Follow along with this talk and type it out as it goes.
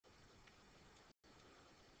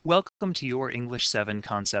Welcome to your English 7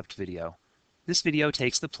 concept video. This video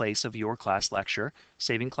takes the place of your class lecture,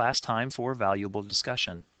 saving class time for valuable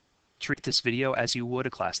discussion. Treat this video as you would a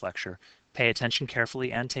class lecture. Pay attention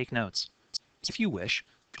carefully and take notes. If you wish,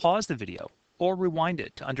 pause the video or rewind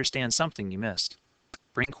it to understand something you missed.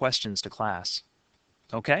 Bring questions to class.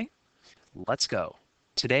 Okay, let's go.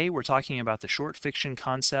 Today we're talking about the short fiction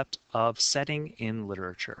concept of setting in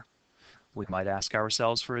literature. We might ask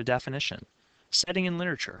ourselves for a definition. Setting in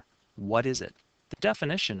literature, what is it? The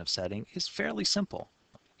definition of setting is fairly simple.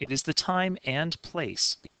 It is the time and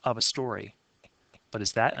place of a story. But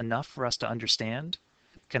is that enough for us to understand?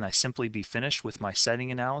 Can I simply be finished with my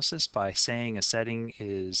setting analysis by saying a setting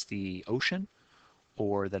is the ocean,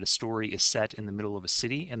 or that a story is set in the middle of a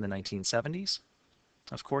city in the 1970s?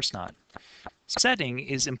 Of course not. Setting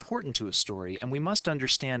is important to a story, and we must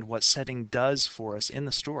understand what setting does for us in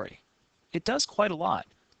the story. It does quite a lot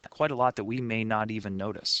that we may not even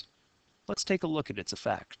notice. Let's take a look at its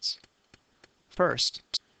effects. First,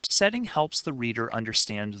 setting helps the reader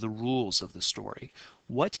understand the rules of the story.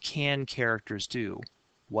 What can characters do?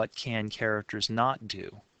 What can characters not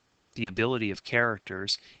do? The ability of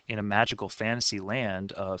characters in a magical fantasy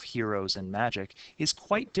land of heroes and magic is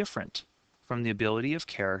quite different from the ability of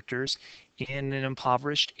characters in an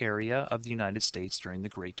impoverished area of the United States during the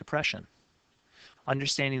Great Depression.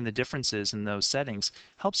 Understanding the differences in those settings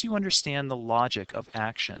helps you understand the logic of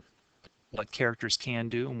action, what characters can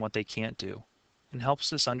do and what they can't do, and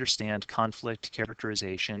helps us understand conflict,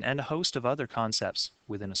 characterization, and a host of other concepts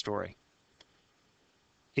within a story.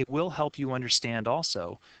 It will help you understand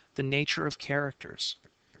also the nature of characters.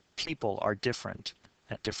 People are different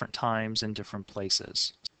at different times and different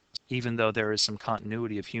places. Even though there is some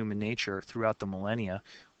continuity of human nature throughout the millennia,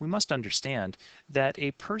 we must understand that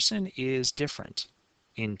a person is different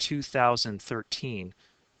in 2013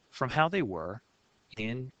 from how they were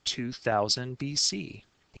in 2000 BC.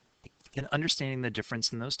 And understanding the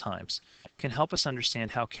difference in those times can help us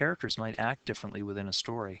understand how characters might act differently within a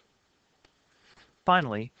story.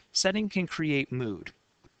 Finally, setting can create mood.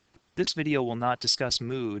 This video will not discuss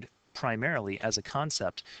mood primarily as a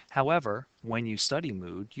concept. However, when you study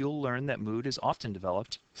mood, you'll learn that mood is often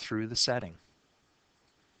developed through the setting.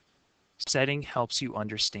 Setting helps you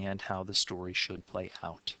understand how the story should play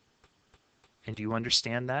out. And you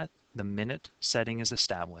understand that the minute setting is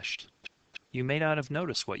established. You may not have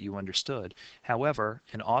noticed what you understood. However,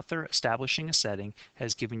 an author establishing a setting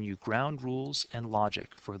has given you ground rules and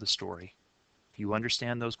logic for the story. You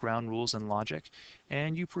understand those ground rules and logic,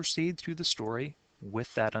 and you proceed through the story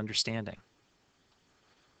with that understanding.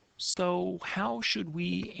 So how should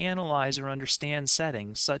we analyze or understand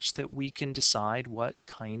setting such that we can decide what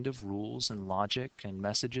kind of rules and logic and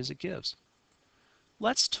messages it gives?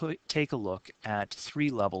 Let's take a look at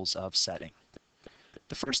 3 levels of setting.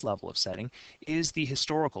 The first level of setting is the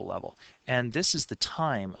historical level, and this is the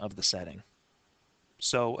time of the setting.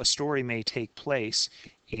 So a story may take place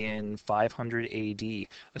in 500 AD.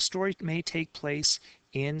 A story may take place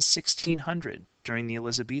in 1600 during the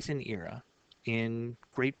Elizabethan era in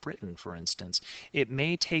Great Britain, for instance. It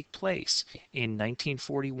may take place in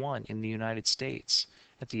 1941 in the United States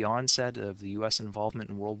at the onset of the U.S. involvement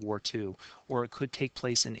in World War II, or it could take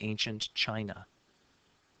place in ancient China.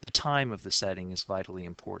 The time of the setting is vitally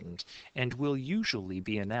important and will usually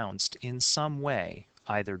be announced in some way,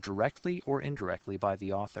 either directly or indirectly by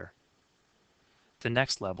the author. The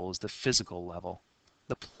next level is the physical level,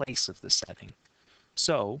 the place of the setting.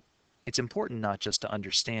 So, it's important not just to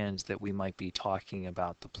understand that we might be talking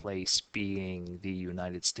about the place being the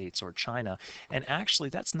United States or China, and actually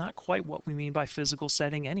that's not quite what we mean by physical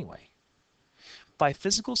setting anyway. By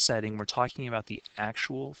physical setting, we're talking about the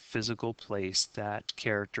actual physical place that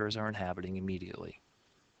characters are inhabiting immediately.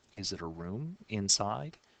 Is it a room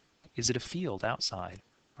inside? Is it a field outside?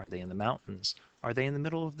 Are they in the mountains? Are they in the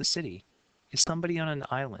middle of the city? Is somebody on an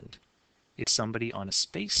island? Is somebody on a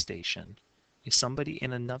space station? Is somebody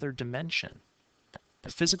in another dimension?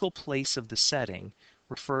 The physical place of the setting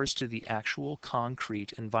refers to the actual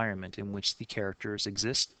concrete environment in which the characters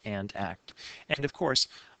exist and act. And of course,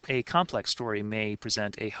 a complex story may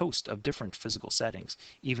present a host of different physical settings,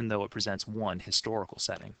 even though it presents one historical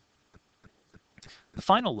setting. The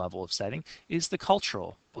final level of setting is the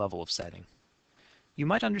cultural level of setting. You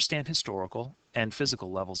might understand historical and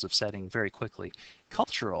physical levels of setting very quickly.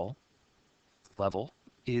 Cultural level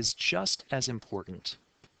is just as important.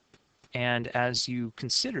 And as you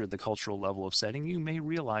consider the cultural level of setting, you may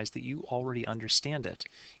realize that you already understand it,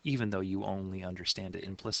 even though you only understand it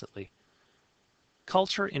implicitly.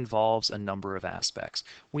 Culture involves a number of aspects.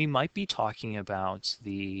 We might be talking about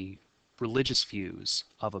the religious views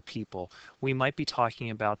of a people. We might be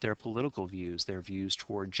talking about their political views, their views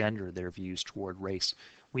toward gender, their views toward race.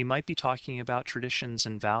 We might be talking about traditions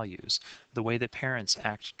and values, the way that parents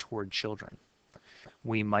act toward children.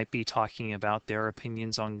 We might be talking about their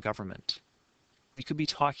opinions on government. We could be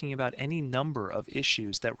talking about any number of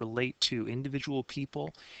issues that relate to individual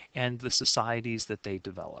people and the societies that they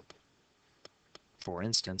develop. For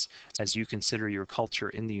instance, as you consider your culture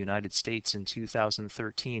in the United States in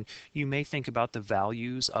 2013, you may think about the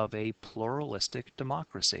values of a pluralistic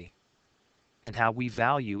democracy and how we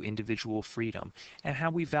value individual freedom and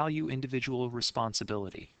how we value individual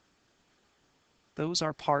responsibility. Those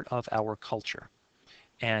are part of our culture.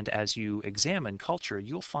 And as you examine culture,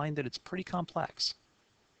 you'll find that it's pretty complex.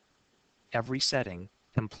 Every setting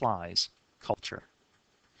implies culture.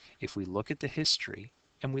 If we look at the history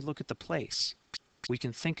and we look at the place, we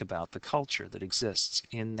can think about the culture that exists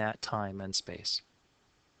in that time and space.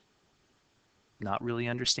 Not really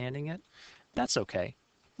understanding it? That's okay.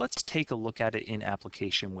 Let's take a look at it in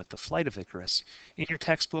application with the Flight of Icarus in your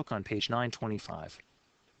textbook on page 925.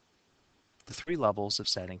 The three levels of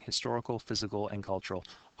setting, historical, physical, and cultural,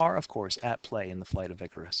 are of course at play in the Flight of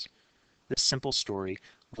Icarus. This simple story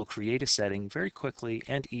will create a setting very quickly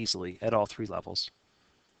and easily at all three levels.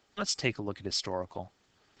 Let's take a look at historical.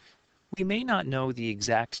 We may not know the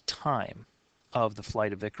exact time of the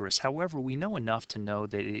Flight of Icarus. However, we know enough to know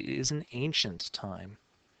that it is an ancient time.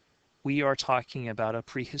 We are talking about a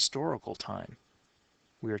prehistorical time.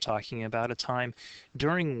 We are talking about a time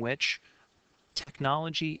during which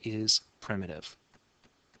technology is primitive.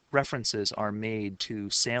 References are made to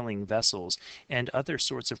sailing vessels and other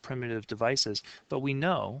sorts of primitive devices, but we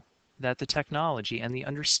know that the technology and the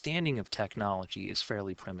understanding of technology is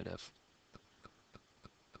fairly primitive.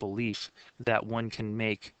 Belief that one can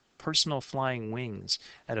make personal flying wings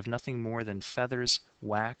out of nothing more than feathers,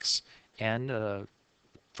 wax, and a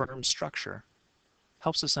firm structure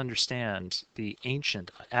helps us understand the ancient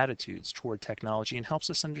attitudes toward technology and helps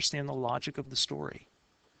us understand the logic of the story.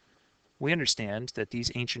 We understand that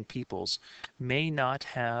these ancient peoples may not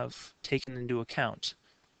have taken into account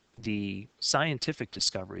the scientific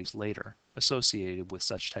discoveries later associated with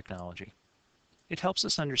such technology. It helps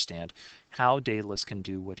us understand how Daedalus can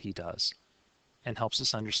do what he does, and helps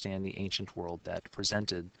us understand the ancient world that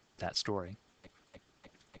presented that story.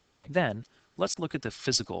 Then, let's look at the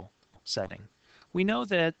physical setting. We know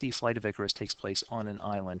that the Flight of Icarus takes place on an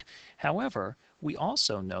island. However, we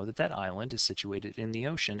also know that that island is situated in the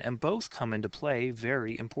ocean, and both come into play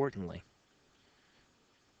very importantly.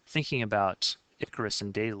 Thinking about Icarus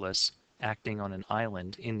and Daedalus acting on an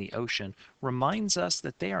island in the ocean reminds us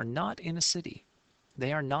that they are not in a city.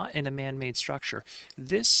 They are not in a man-made structure.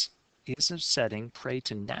 This is a setting prey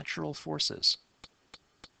to natural forces.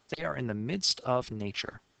 They are in the midst of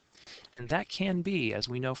nature. And that can be, as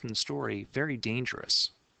we know from the story, very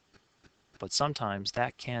dangerous. But sometimes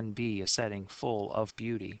that can be a setting full of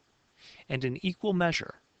beauty. And in equal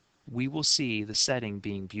measure, we will see the setting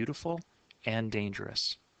being beautiful and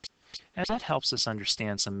dangerous. And that helps us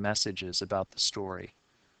understand some messages about the story,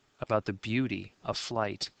 about the beauty of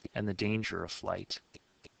flight and the danger of flight,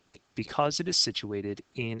 because it is situated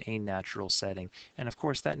in a natural setting. And of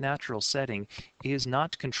course, that natural setting is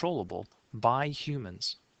not controllable by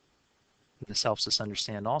humans. This helps us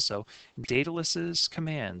understand also Daedalus's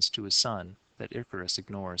commands to his son that Icarus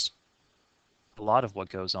ignores. A lot of what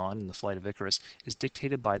goes on in the Flight of Icarus is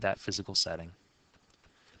dictated by that physical setting.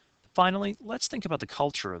 Finally, let's think about the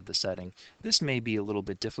culture of the setting. This may be a little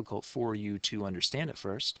bit difficult for you to understand at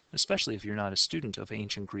first, especially if you're not a student of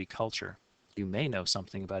ancient Greek culture. You may know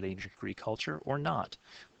something about ancient Greek culture or not,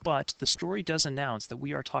 but the story does announce that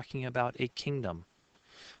we are talking about a kingdom.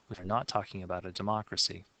 We are not talking about a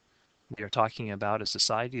democracy. We are talking about a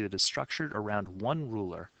society that is structured around one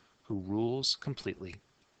ruler who rules completely,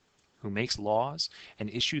 who makes laws and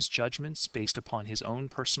issues judgments based upon his own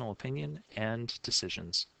personal opinion and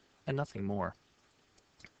decisions, and nothing more.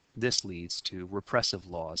 This leads to repressive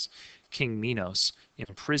laws. King Minos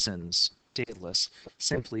imprisons Daedalus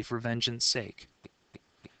simply for vengeance sake.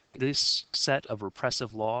 This set of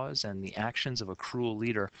repressive laws and the actions of a cruel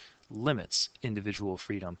leader limits individual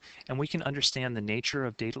freedom, and we can understand the nature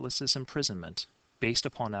of Daedalus's imprisonment based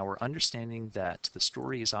upon our understanding that the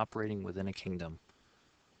story is operating within a kingdom.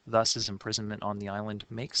 Thus his imprisonment on the island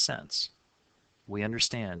makes sense. We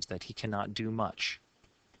understand that he cannot do much,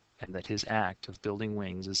 and that his act of building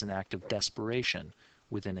wings is an act of desperation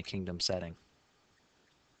within a kingdom setting.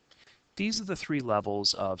 These are the three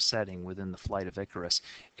levels of setting within the Flight of Icarus,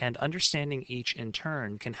 and understanding each in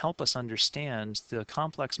turn can help us understand the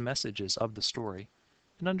complex messages of the story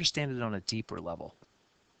and understand it on a deeper level.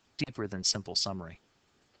 deeper than simple summary.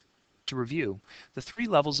 To review, the 3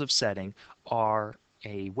 levels of setting are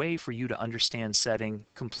a way for you to understand setting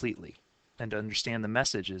completely and to understand the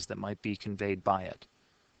messages that might be conveyed by it.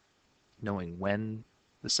 Knowing when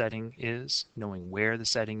the setting is, knowing where the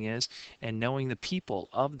setting is, and knowing the people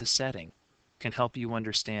of the setting can help you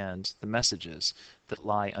understand the messages that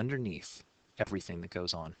lie underneath everything that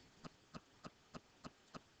goes on.